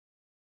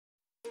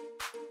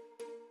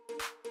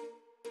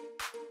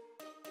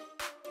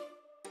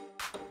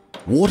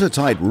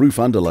Watertight roof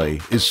underlay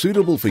is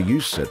suitable for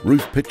use at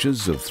roof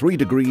pitches of 3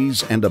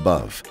 degrees and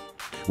above.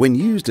 When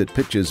used at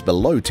pitches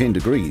below 10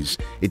 degrees,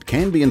 it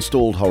can be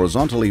installed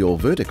horizontally or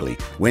vertically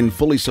when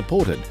fully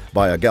supported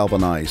by a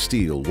galvanized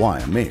steel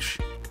wire mesh.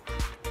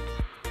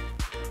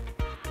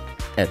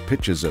 At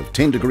pitches of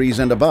 10 degrees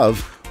and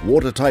above,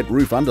 watertight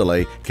roof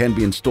underlay can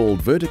be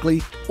installed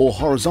vertically or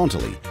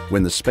horizontally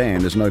when the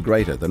span is no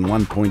greater than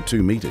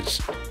 1.2 meters.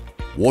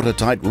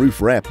 Watertight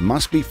roof wrap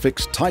must be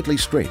fixed tightly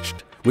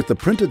stretched, with the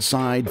printed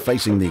side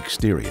facing the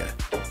exterior.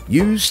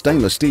 Use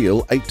stainless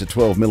steel 8 to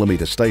 12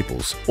 mm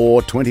staples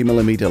or 20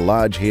 mm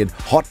large head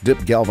hot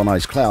dip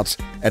galvanized clouts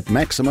at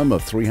maximum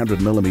of 300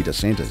 mm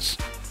centers.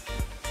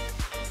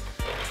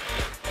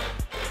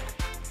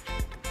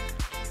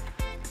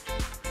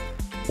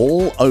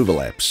 All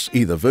overlaps,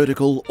 either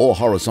vertical or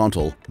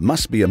horizontal,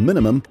 must be a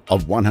minimum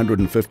of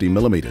 150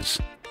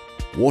 mm.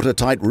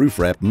 Watertight roof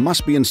wrap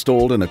must be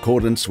installed in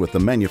accordance with the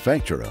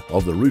manufacturer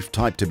of the roof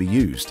type to be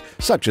used,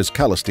 such as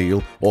colour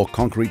steel or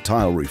concrete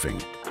tile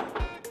roofing.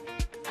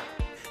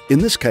 In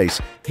this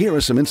case, here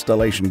are some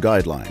installation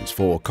guidelines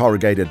for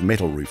corrugated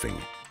metal roofing.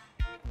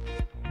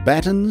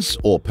 Battens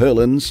or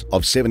purlins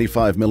of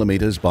 75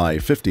 mm by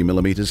 50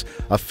 mm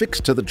are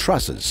fixed to the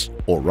trusses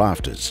or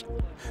rafters.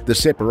 The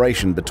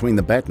separation between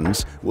the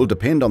battens will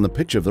depend on the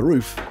pitch of the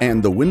roof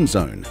and the wind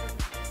zone.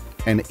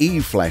 An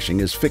eave flashing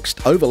is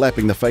fixed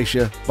overlapping the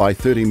fascia by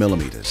 30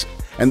 mm,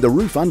 and the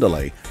roof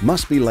underlay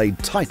must be laid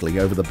tightly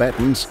over the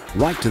battens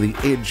right to the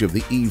edge of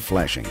the eave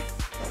flashing.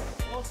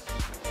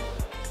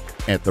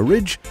 At the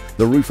ridge,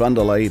 the roof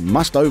underlay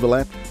must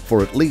overlap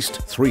for at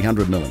least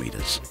 300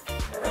 mm.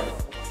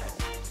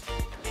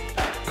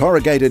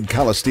 Corrugated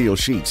colour steel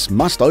sheets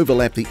must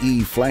overlap the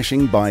eave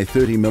flashing by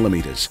 30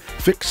 mm,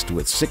 fixed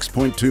with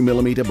 6.2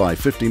 mm by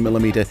 50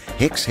 mm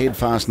hex head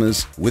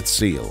fasteners with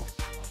seal.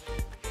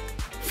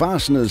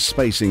 Fasteners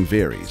spacing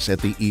varies at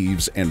the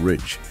eaves and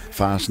ridge.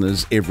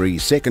 Fasteners every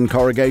second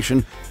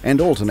corrugation and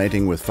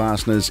alternating with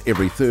fasteners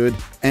every third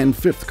and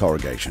fifth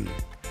corrugation.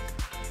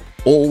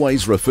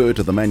 Always refer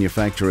to the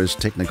manufacturer's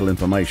technical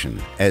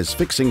information, as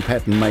fixing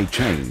pattern may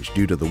change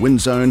due to the wind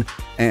zone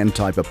and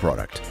type of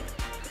product.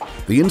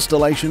 The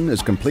installation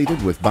is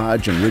completed with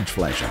barge and ridge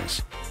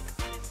flashings.